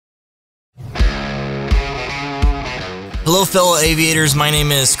Hello fellow aviators, my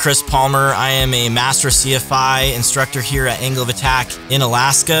name is Chris Palmer. I am a Master CFI instructor here at Angle of Attack in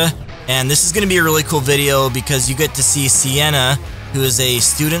Alaska. And this is going to be a really cool video because you get to see Sienna, who is a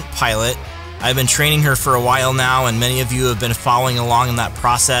student pilot. I've been training her for a while now, and many of you have been following along in that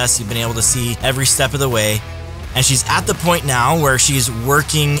process. You've been able to see every step of the way. And she's at the point now where she's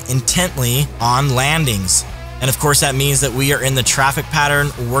working intently on landings. And of course that means that we are in the traffic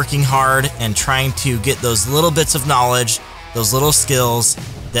pattern, working hard and trying to get those little bits of knowledge, those little skills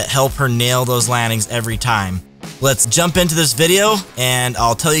that help her nail those landings every time. Let's jump into this video and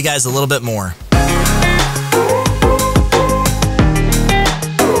I'll tell you guys a little bit more.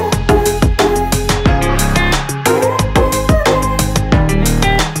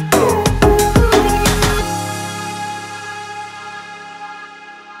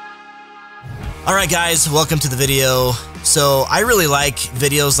 Alright guys, welcome to the video. So I really like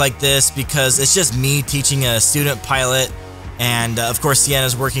videos like this because it's just me teaching a student pilot, and of course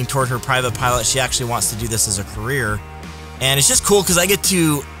Sienna's working toward her private pilot. She actually wants to do this as a career, and it's just cool because I get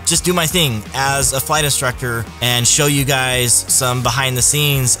to just do my thing as a flight instructor and show you guys some behind the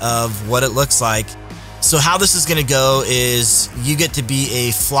scenes of what it looks like. So how this is going to go is you get to be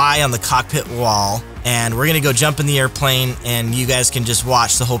a fly on the cockpit wall, and we're going to go jump in the airplane and you guys can just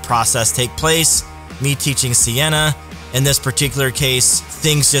watch the whole process take place. Me teaching Sienna. In this particular case,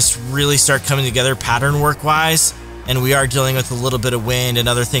 things just really start coming together pattern work wise, and we are dealing with a little bit of wind and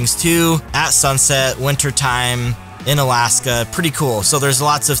other things too at sunset, winter time in Alaska. Pretty cool. So there's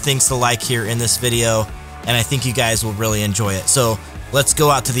lots of things to like here in this video, and I think you guys will really enjoy it. So let's go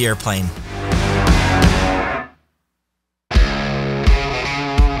out to the airplane.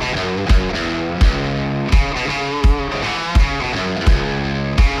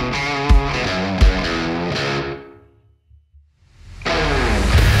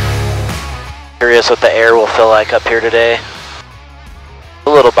 Curious what the air will feel like up here today. A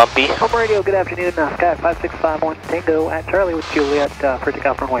little bumpy. Home radio, good afternoon. Sky 5651 Tango at Charlie with Juliet for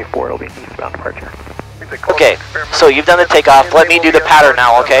takeoff runway 4. It'll be an eastbound departure. Okay, so you've done the takeoff. Let me do the pattern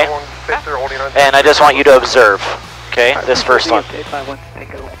now, okay? And I just want you to observe, okay? This first one.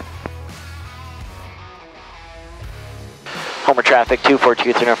 Homer traffic,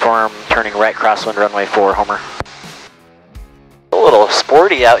 242 uniform, turning right crosswind runway 4, Homer. A little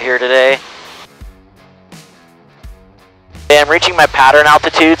sporty out here today. I'm reaching my pattern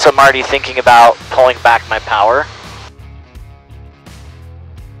altitude, so I'm already thinking about pulling back my power.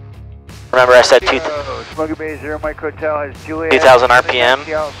 Remember I said 2000 RPM.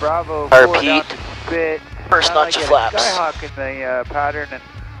 Repeat. First notch of flaps. Skyhawk in the pattern, and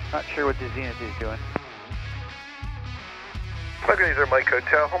not sure what the Zenith is doing. Smuggler Mike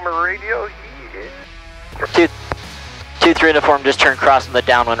Hotel, Homer radio. 2-3 uniform, just turn crossing the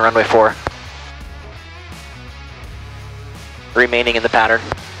downwind runway 4. Remaining in the pattern.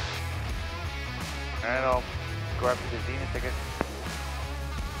 Alright, I'll go after the Zenith, I guess.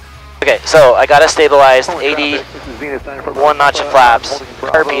 Okay, so I got it stabilized, 81 notch of flaps,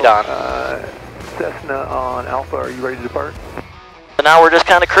 repeat on. Cessna on Alpha, are you ready to depart? So now we're just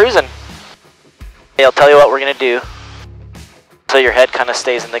kind of cruising. Okay, I'll tell you what we're going to do, so your head kind of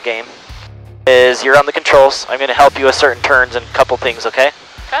stays in the game, is you're on the controls. I'm going to help you with certain turns and a couple things, okay?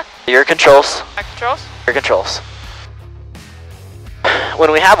 Okay. Your controls. My controls? Your controls.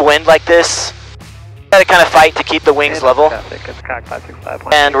 When we have wind like this, we gotta kind of fight to keep the wings level.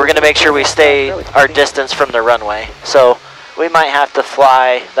 And we're gonna make sure we stay our distance from the runway. So we might have to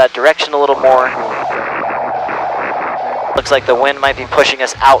fly that direction a little more. Looks like the wind might be pushing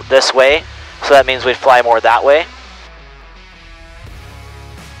us out this way, so that means we'd fly more that way.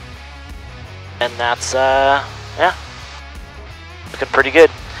 And that's, yeah, looking pretty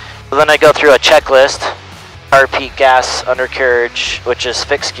good. So then I go through a checklist. Repeat gas, undercarriage, which is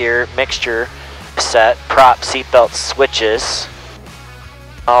fixed gear, mixture, set, prop, seatbelt switches.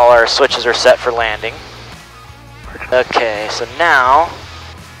 All our switches are set for landing. Okay, so now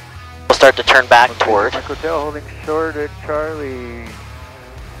we'll start to turn back toward. Hotel holding short at Charlie.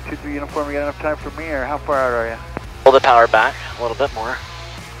 2-3 uniform, you got enough time for me, or how far out are you? Pull the power back a little bit more.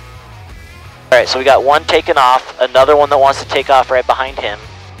 Alright, so we got one taking off, another one that wants to take off right behind him.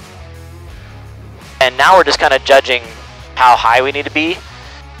 And now we're just kind of judging how high we need to be.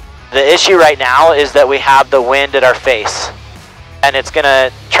 The issue right now is that we have the wind at our face, and it's going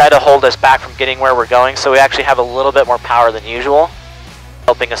to try to hold us back from getting where we're going, so we actually have a little bit more power than usual,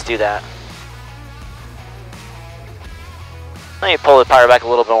 helping us do that. Let me pull the power back a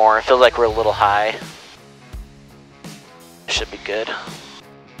little bit more. It feels like we're a little high. Should be good.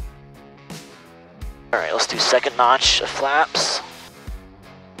 Alright, let's do second notch of flaps.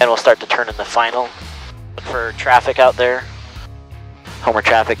 And we'll start to turn in the final. Look for traffic out there. Homer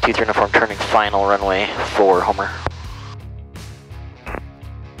traffic, 23 uniform, turning final, runway 4, Homer.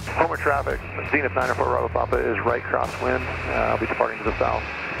 Homer traffic, Zenith 94 Bravo Papa is right crosswind. I'll be departing to the south.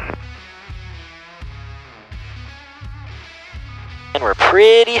 And we're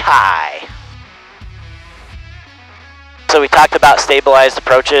pretty high. So we talked about stabilized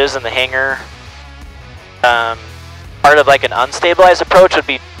approaches in the hangar. Part of like an unstabilized approach would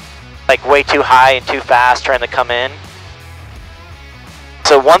be like way too high and too fast trying to come in.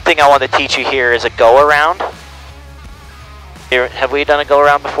 So one thing I want to teach you here is a go around. Have we done a go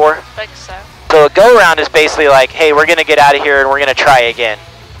around before? I think so. So a go around is basically like, hey, we're gonna get out of here and we're gonna try again.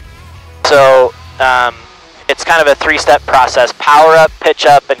 So it's kind of a 3-step process: power up, pitch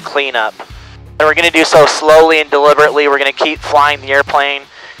up, and clean up. And we're gonna do so slowly and deliberately. We're gonna keep flying the airplane.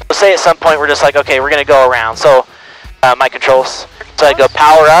 Let's say at some point we're just like, okay, we're gonna go around. So my controls. So I go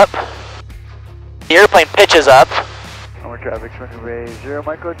power up. The airplane pitches up. Homer traffic, runway 0,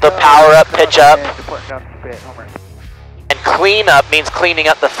 Michael. The power up, pitch up. And clean up means cleaning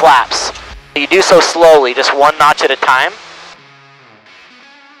up the flaps. You do so slowly, just 1 notch at a time.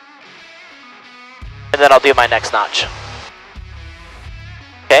 And then I'll do my next notch.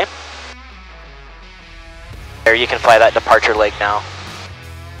 Okay? There, you can fly that departure leg now.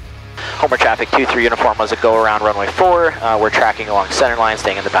 Homer traffic, 23 uniform was a go around runway 4. We're tracking along center line,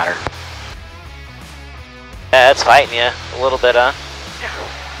 staying in the pattern. Yeah, it's fighting you a little bit, huh?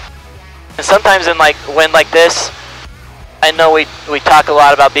 Yeah. And sometimes in like wind like this, I know we talk a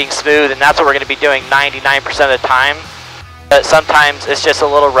lot about being smooth, and that's what we're going to be doing 99% of the time. But sometimes it's just a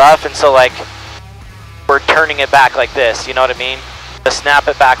little rough, and so like we're turning it back like this. You know what I mean? To snap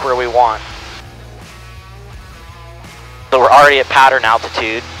it back where we want. So we're already at pattern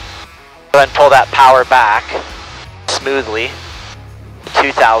altitude. Go ahead and pull that power back smoothly.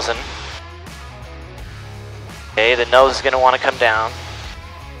 2,000. Okay, the nose is going to want to come down.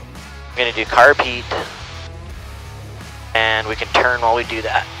 We're going to do carb heat. And we can turn while we do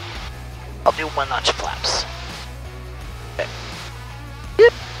that. I'll do 1 notch flaps. Okay.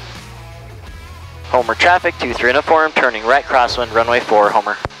 Yep. Homer traffic, 23 uniform, turning right crosswind, runway 4,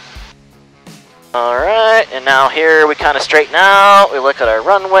 Homer. Alright, and now here we kind of straighten out. We look at our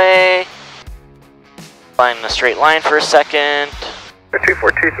runway. Flying in a straight line for a second.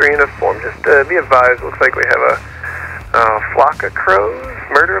 2423 uniform, just be advised, looks like we have a flock of crows,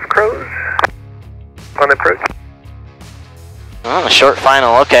 murder of crows on approach. Oh, a short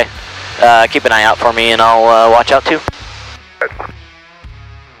final, okay. Keep an eye out for me and I'll watch out too.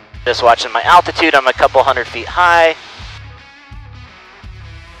 Just watching my altitude, I'm a couple 100 feet high.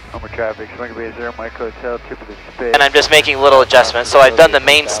 Homer traffic, swing bay 0, Mike Hotel, tip of the space. And I'm just making little adjustments. So I've done the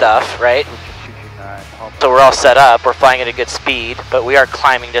main stuff, right? So we're all set up, we're flying at a good speed, but we are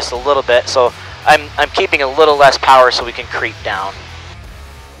climbing just a little bit. So I'm keeping a little less power so we can creep down.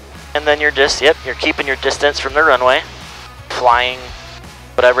 And then you're just, yep, you're keeping your distance from the runway. Flying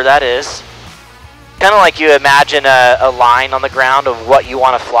whatever that is. Kind of like you imagine a line on the ground of what you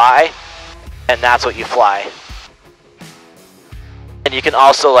want to fly, and that's what you fly. And you can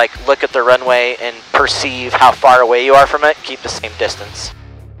also like look at the runway and perceive how far away you are from it, keep the same distance.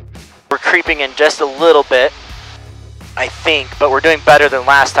 We're creeping in just a little bit, I think, but we're doing better than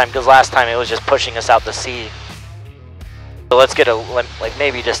last time because last time it was just pushing us out to sea. So let's get like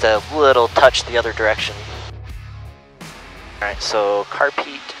maybe just a little touch the other direction. Alright, so carb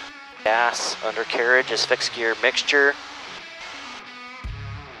heat, gas, undercarriage is fixed gear mixture,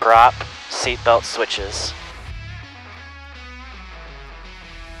 prop, seatbelt switches.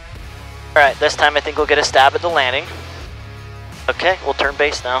 Alright, this time I think we'll get a stab at the landing. Okay, we'll turn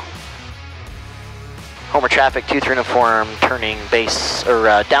base now. Homer traffic, 23 uniform, turning base, or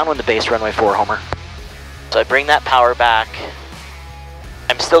downwind to base, runway 4, Homer. So I bring that power back.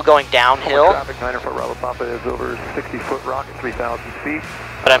 I'm still going downhill. Traffic 94 Bravo Papa is over 60-foot rock at 3,000 feet.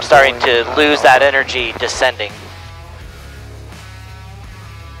 But I'm starting to lose that energy descending.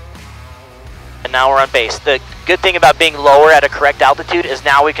 And now we're on base. The good thing about being lower at a correct altitude is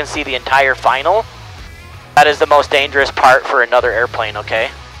now we can see the entire final. That is the most dangerous part for another airplane, okay?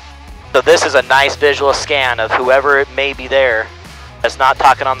 So this is a nice visual scan of whoever it may be there that's not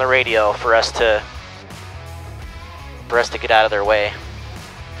talking on the radio for us to get out of their way.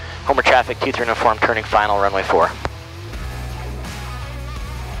 Homer traffic, 23 uniform, turning final, runway 4.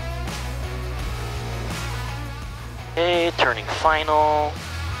 Okay, turning final.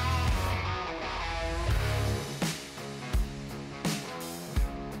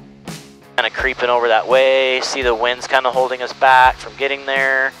 Kind of creeping over that way. See the wind's kind of holding us back from getting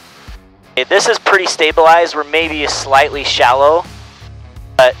there. Okay, this is pretty stabilized. We're maybe slightly shallow,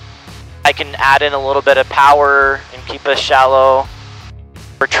 but I can add in a little bit of power and keep us shallow.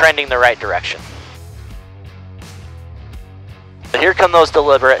 We're trending the right direction. But here come those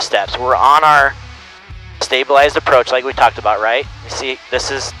deliberate steps. We're on our stabilized approach like we talked about, right? You see,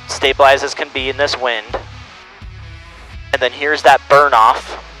 this is stabilized as can be in this wind. And then here's that burn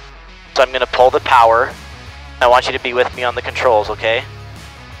off. So I'm going to pull the power. I want you to be with me on the controls, okay?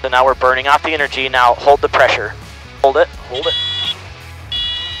 So now we're burning off the energy. Now hold the pressure. Hold it, hold it.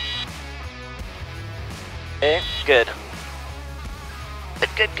 Okay, good.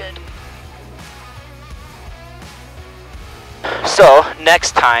 Good. So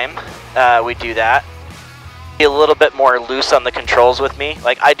next time we do that, be a little bit more loose on the controls with me.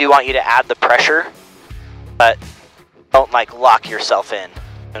 Like, I do want you to add the pressure, but don't like lock yourself in.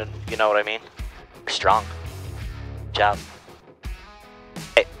 You know what I mean? You're strong. Good job.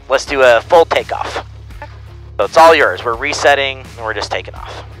 Okay, let's do a full takeoff. So it's all yours. We're resetting and we're just taking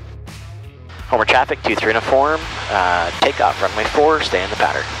off. Homer traffic, 23 uniform, takeoff, runway 4, stay in the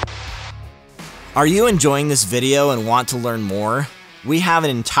pattern. Are you enjoying this video and want to learn more? We have an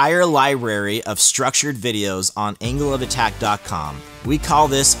entire library of structured videos on angleofattack.com. We call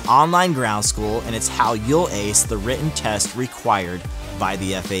this online ground school, and it's how you'll ace the written test required by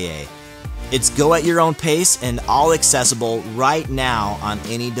the FAA. It's go at your own pace and all accessible right now on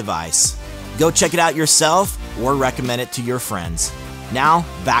any device. Go check it out yourself or recommend it to your friends. Now,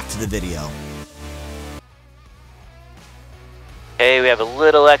 back to the video. Okay, we have a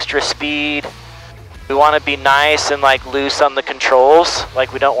little extra speed. We want to be nice and like loose on the controls.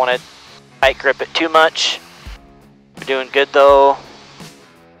 Like, we don't want to tight grip it too much. We're doing good though.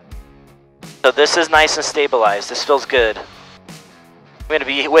 So this is nice and stabilized. This feels good. I'm going to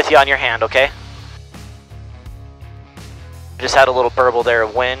be with you on your hand, okay? Just had a little burble there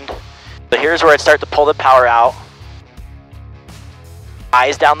of wind. But here's where I'd start to pull the power out.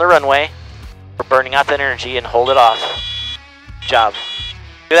 Eyes down the runway. We're burning out the energy and hold it off. Good job.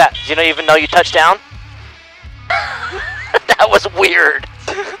 Do that. Did you not even know you touched down? That was weird.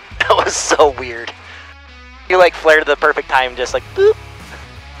 That was so weird. You like flared at the perfect time, just like boop.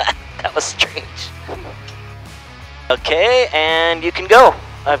 That was strange. Okay, and you can go.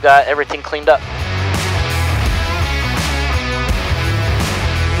 I've got everything cleaned up.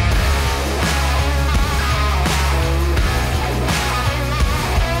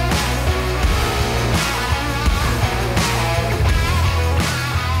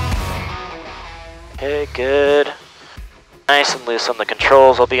 Okay, good. Nice and loose on the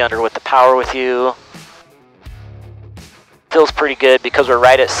controls. I'll be under with the power with you. Feels pretty good because we're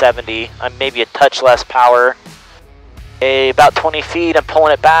right at 70. I'm maybe a touch less power. Okay, about 20 feet, I'm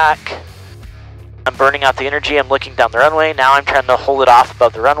pulling it back. I'm burning out the energy, I'm looking down the runway. Now I'm trying to hold it off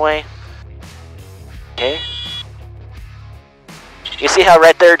above the runway. Okay. You see how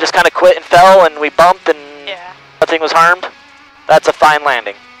right there just kind of quit and fell and we bumped and nothing was harmed? That's a fine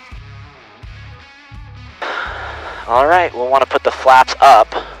landing. Alright, we'll want to put the flaps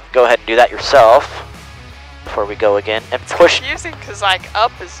up. Go ahead and do that yourself before we go again. And push. It's confusing because like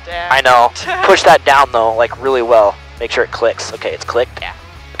up is down. I know. Push that down though, like really well. Make sure it clicks. Okay, it's clicked? Yeah.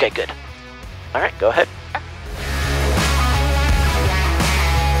 Okay, good. Alright, go ahead.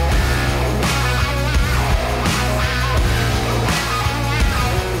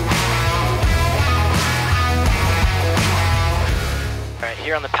 Alright,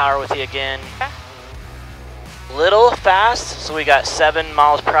 here on the power with you again. Little fast, so we got 7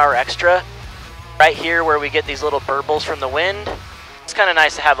 miles per hour extra. Right here where we get these little burbles from the wind. It's kind of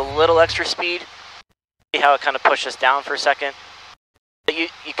nice to have a little extra speed. See how it kind of pushes down for a second. But you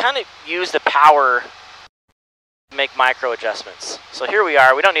kind of use the power to make micro adjustments. So here we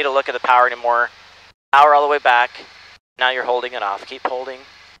are, we don't need to look at the power anymore. Power all the way back. Now you're holding it off. Keep holding.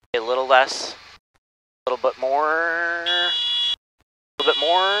 A little less. A little bit more. A little bit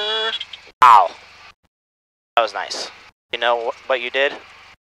more. Wow. That was nice. You know what you did?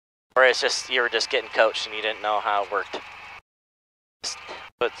 Or it's just, you were just getting coached and you didn't know how it worked.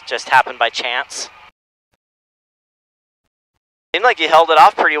 It just happened by chance. Seemed like you held it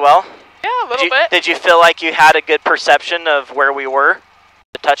off pretty well. Yeah, a little bit. Did you feel like you had a good perception of where we were?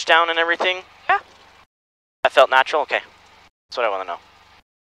 The touchdown and everything? Yeah. That felt natural? Okay. That's what I want to know.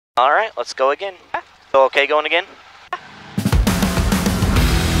 Alright, let's go again. Yeah. Feel okay going again?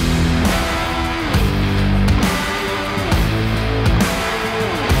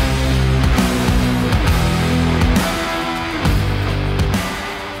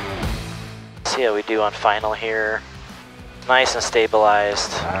 See how we do on final here. Nice and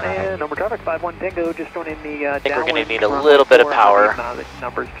stabilized. And number traffic 51 Tango, just throwing in the I think we're going to need a little bit of power.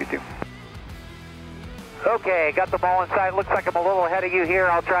 Numbers 22. Okay, got them all in sight. Looks like I'm a little ahead of you here.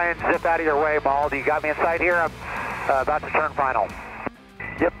 I'll try and zip out of your way, Bald. You got me in sight here? I'm about to turn final.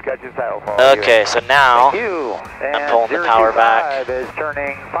 Yep, got you in sight. Okay, so now Thank you. I'm pulling the power back is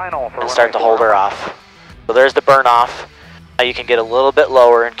turning final for and start to hold her off. So there's the burn off. Now you can get a little bit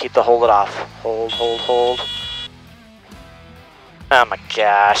lower and keep the hold it off. Hold, hold, hold. Oh my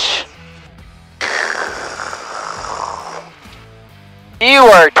gosh. You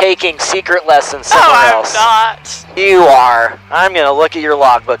are taking secret lessons somewhere else. No, I'm not. You are. I'm gonna look at your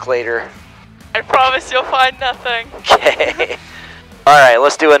logbook later. I promise you'll find nothing. Okay. Alright,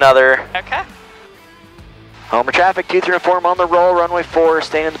 let's do another. Okay. Homer traffic, 23 and 4 on the roll, runway 4,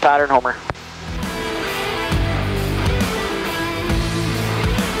 staying in the pattern, Homer.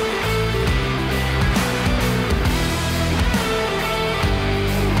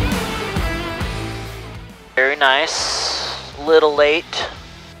 Very nice. Little late.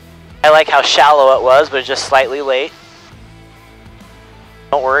 I like how shallow it was, but it's just slightly late.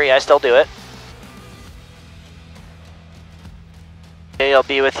 Don't worry, I still do it. Okay, I'll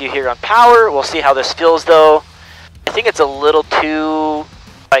be with you here on power. We'll see how this feels though. I think it's a little too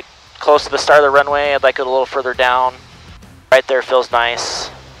like close to the start of the runway. I'd like it a little further down. Right there feels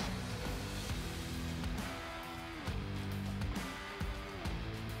nice.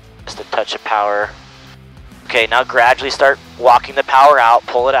 Just a touch of power. Okay, now gradually start walking the power out,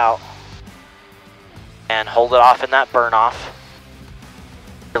 pull it out, and hold it off in that burn off.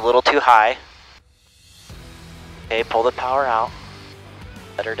 You're a little too high. Okay, pull the power out,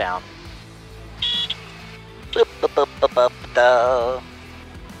 let her down.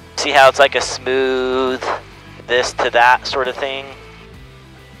 See how it's like a smooth this to that sort of thing?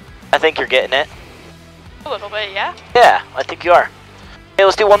 I think you're getting it. A little bit, yeah. Yeah, I think you are. Okay,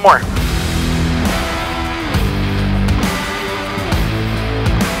 let's do one more.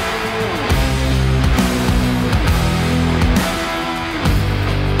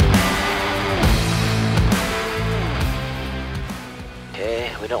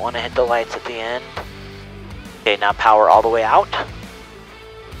 We don't want to hit the lights at the end. Okay, now power all the way out.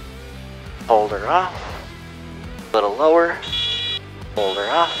 Hold her off. A little lower. Hold her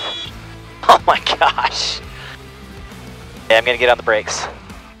off. Oh my gosh. Okay, I'm gonna get on the brakes.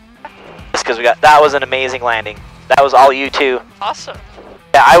 Just because that was an amazing landing. That was all you too. Awesome.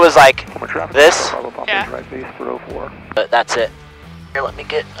 Yeah, I was like this. Yeah. But that's it. Here, let me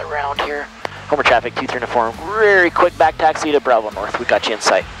get around here. Homer traffic, 23 and 4. Very quick back taxi to Bravo North. We got you in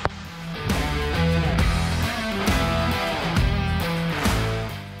sight.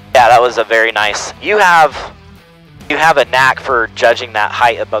 Yeah, that was a very nice. You have a knack for judging that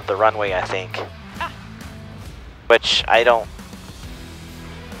height above the runway, I think. Which I don't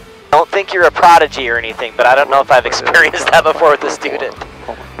think you're a prodigy or anything, but I don't know if I've experienced that before with a student.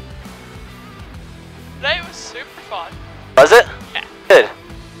 Today was super fun. Was it? Yeah. Good.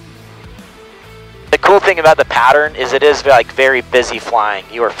 The cool thing about the pattern is it is like very busy flying.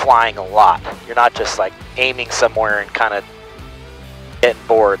 You are flying a lot. You're not just like aiming somewhere and kind of getting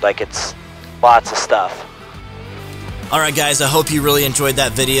bored. Like it's lots of stuff. Alright guys, I hope you really enjoyed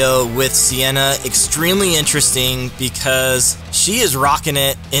that video with Sienna. Extremely interesting because she is rocking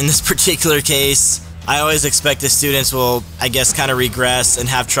it in this particular case. I always expect the students will, I guess, kind of regress and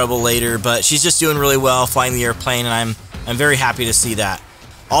have trouble later, but she's just doing really well flying the airplane, and I'm very happy to see that.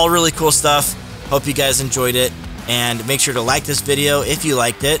 All really cool stuff. Hope you guys enjoyed it, and make sure to like this video if you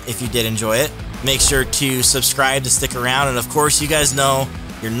liked it, if you did enjoy it. Make sure to subscribe to stick around, and of course you guys know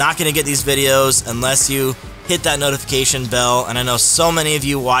you're not going to get these videos unless you hit that notification bell, and I know so many of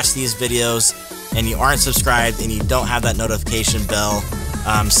you watch these videos and you aren't subscribed and you don't have that notification bell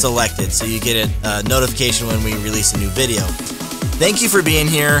selected, so you get a notification when we release a new video. Thank you for being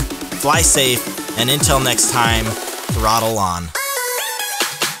here, fly safe, and until next time, throttle on.